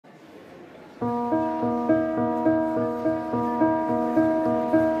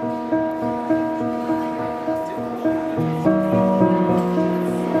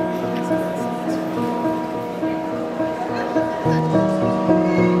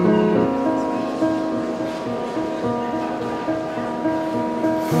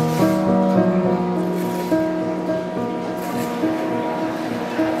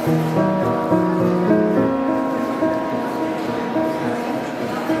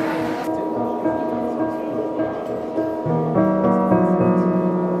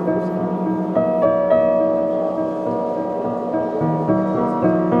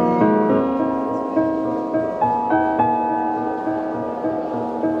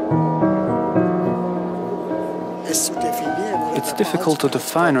It's difficult to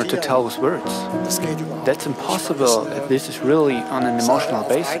define or to tell with words. That's impossible if this is really on an emotional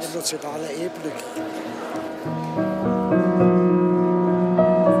basis.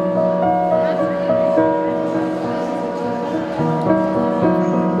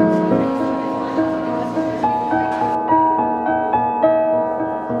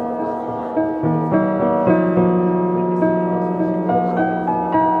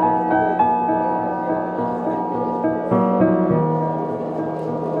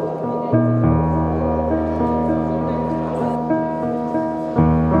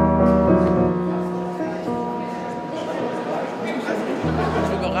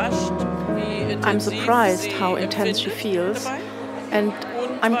 I'm surprised how intense she feels, and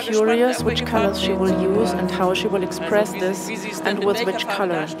I'm curious which colors she will use and how she will express this, and with which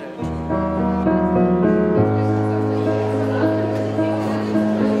color.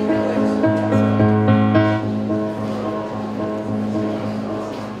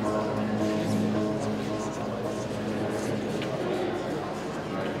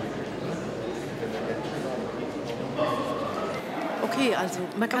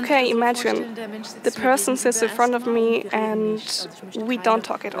 Okay, imagine the person sits in front of me and we don't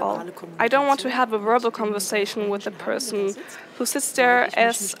talk at all. I don't want to have a verbal conversation with the person who sits there,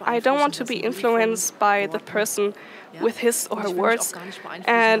 as I don't want to be influenced by the person with his or her words,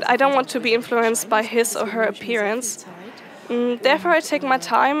 and I don't want to be influenced by his or her appearance. Therefore, I take my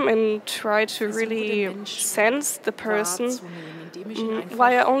time and try to really sense the person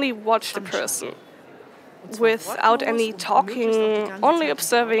while I only watch the person, without any talking, only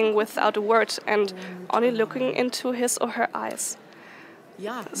observing without a word, and only looking into his or her eyes.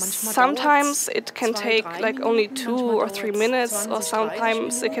 Sometimes it can take like only 2 or 3 minutes, or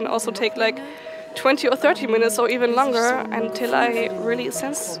sometimes it can also take like 20 or 30 minutes or even longer until I really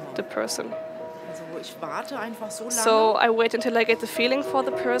sense the person. So I wait until I get the feeling for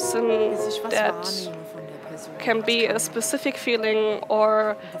the person. That can be a specific feeling,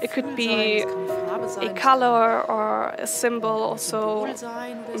 or it could be a color or a symbol also.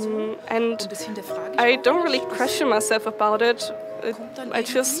 And I don't really question myself about it. I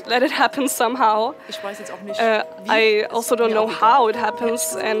just let it happen somehow. I also don't know how it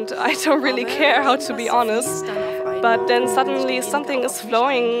happens, and I don't really care how to be honest. But then suddenly something is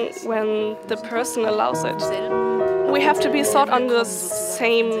flowing when the person allows it. We have to be sort on the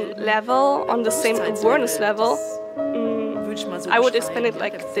same level, on the same awareness level. I would explain it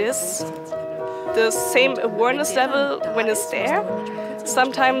like this. The same awareness level when it's there.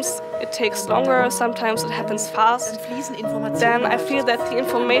 Sometimes it takes longer, sometimes it happens fast. Then I feel that the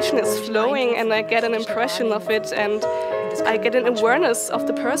information is flowing and I get an impression of it and I get an awareness of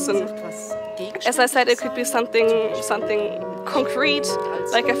the person. As I said, it could be something concrete,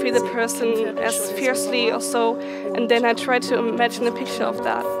 like I feel the person as fiercely or so, and then I try to imagine a picture of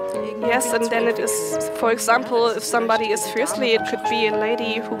that. Yes, and then it is, for example, if somebody is fiercely, it could be a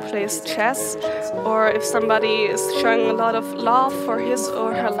lady who plays chess, or if somebody is showing a lot of love for his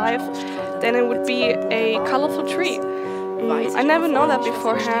or her life, then it would be a colorful tree. I never know that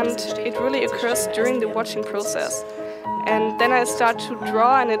beforehand. It really occurs during the watching process. And then I start to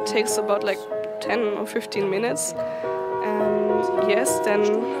draw, and it takes about like 10 or 15 minutes. And yes, then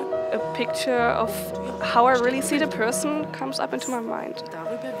a picture of how I really see the person comes up into my mind.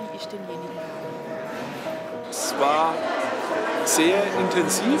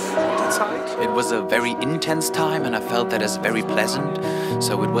 It was a very intense time, and I felt that as very pleasant.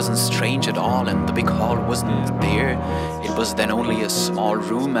 So it wasn't strange at all, and the big hall wasn't there. It was then only a small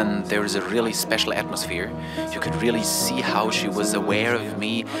room, and there is a really special atmosphere. You could really see how she was aware of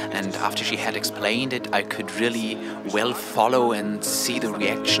me, and after she had explained it, I could really well follow and see the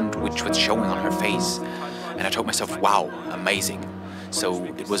reaction which was showing on her face. And I told myself, wow, amazing. So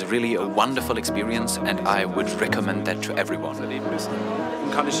it was really a wonderful experience, and I would recommend that to everyone.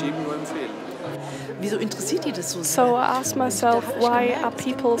 So I asked myself, why are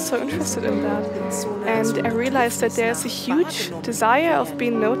people so interested in that? And I realized that there's a huge desire of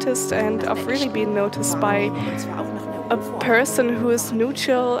being noticed and of really being noticed by a person who is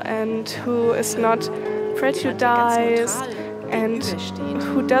neutral and who is not prejudiced and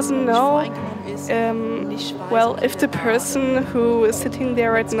who doesn't know well, if the person who is sitting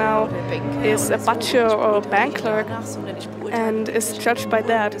there right now is a butcher or a bank clerk and is judged by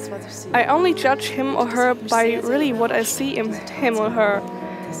that. I only judge him or her by really what I see in him or her.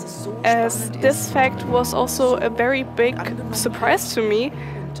 As this fact was also a very big surprise to me,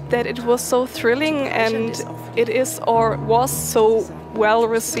 that it was so thrilling and it is or was so well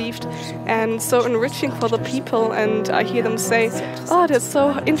received and so enriching for the people, and I hear them say, "Oh, that's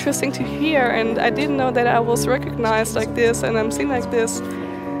so interesting to hear, and I didn't know that I was recognized like this and I'm seen like this."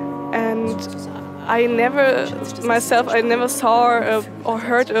 And I never saw or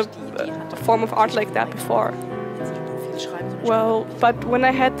heard a form of art like that before. Well, but when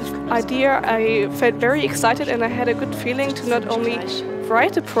I had the idea, I felt very excited and I had a good feeling to not only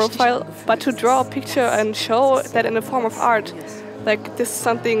write a profile, but to draw a picture and show that in a form of art. Like, this is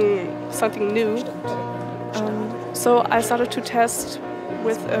something new. So I started to test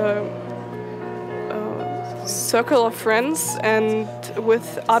with a circle of friends and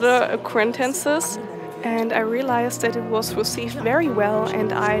with other acquaintances, and I realized that it was received very well,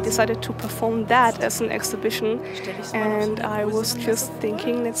 and I decided to perform that as an exhibition, and I was just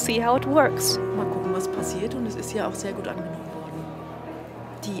thinking, let's see how it works. Mal gucken, was passiert, und es ist ja auch sehr gut angenommen worden.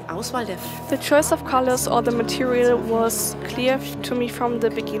 Die Auswahl der The choice of colors or the material was clear to me from the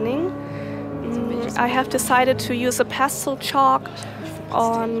beginning. I have decided to use a pastel chalk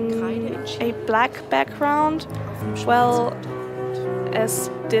on a black background, well, as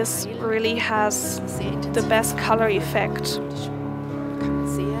this really has the best color effect.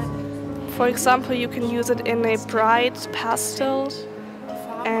 For example, you can use it in a bright pastel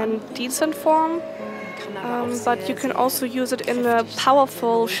and decent form, but you can also use it in a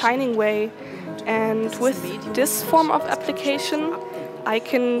powerful, shining way. And with this form of application, I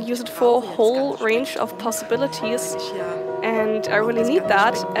can use it for a whole range of possibilities. And I really need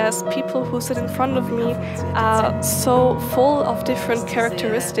that, as people who sit in front of me are so full of different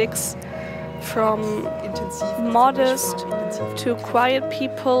characteristics, from modest to quiet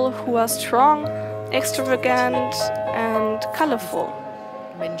people who are strong, extravagant and colorful.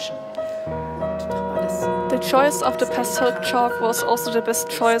 The choice of the pastel chalk was also the best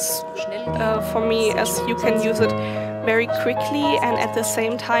choice for me, as you can use it very quickly and at the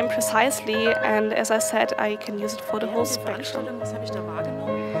same time precisely, and as I said, I can use it for the whole spectrum.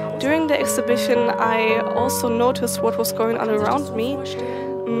 During the exhibition, I also noticed what was going on around me,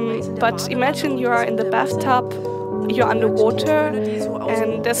 but imagine you are in the bathtub, you're underwater,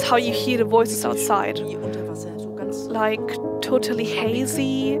 and that's how you hear the voices outside. Like totally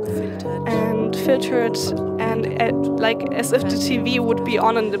hazy and filtered, and like as if the TV would be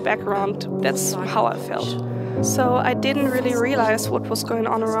on in the background. That's how I felt. So I didn't really realize what was going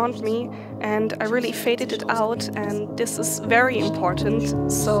on around me, and I really faded it out, and this is very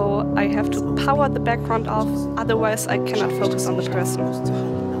important. So I have to power the background off, otherwise I cannot focus on the person.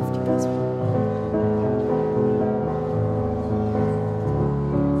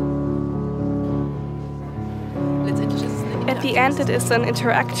 At the end, it is an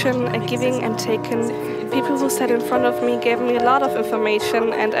interaction, a giving and taken. People who sat in front of me gave me a lot of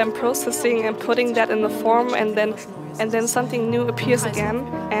information, and I'm processing and putting that in the form, and then something new appears again,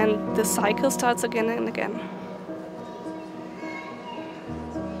 and the cycle starts again and again.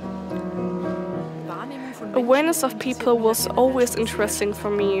 Awareness of people was always interesting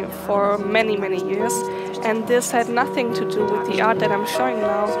for me for many, many years, and this had nothing to do with the art that I'm showing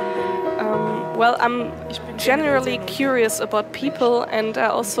now. Well, I'm generally curious about people, and I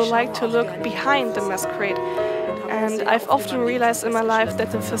also like to look behind the masquerade. And I've often realized in my life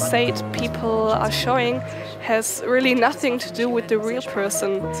that the facade people are showing has really nothing to do with the real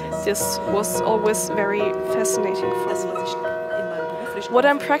person. This was always very fascinating for me. What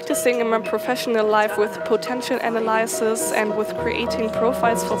I'm practicing in my professional life with potential analysis and with creating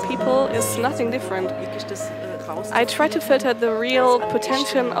profiles for people is nothing different. I try to filter the real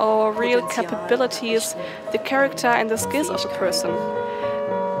potential or real capabilities, the character and the skills of a person.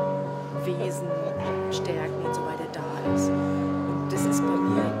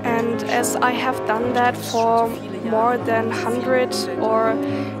 And as I have done that for more than 100 or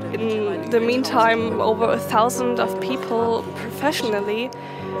in the meantime over 1,000 of people professionally,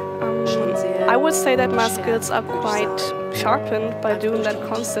 I would say that my skills are quite sharpened by doing that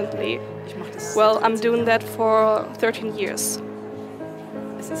constantly. Well, I'm doing that for 13 years.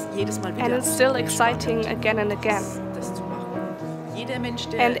 And it's still exciting again and again.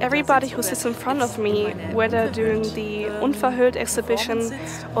 And everybody who sits in front of me, whether during the Unverhüllt exhibition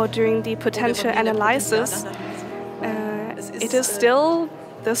or during the potential analysis, it is still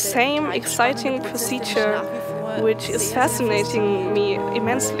the same exciting procedure, which is fascinating me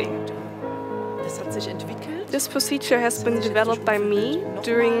immensely. This procedure has been developed by me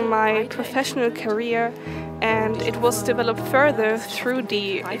during my professional career, and it was developed further through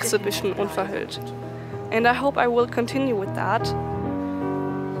the exhibition Unverhüllt. And I hope I will continue with that.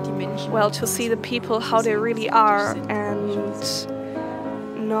 Well, to see the people how they really are and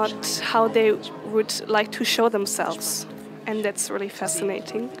not how they would like to show themselves. And that's really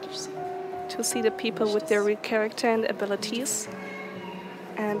fascinating, to see the people with their real character and abilities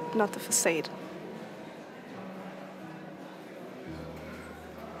and not the facade.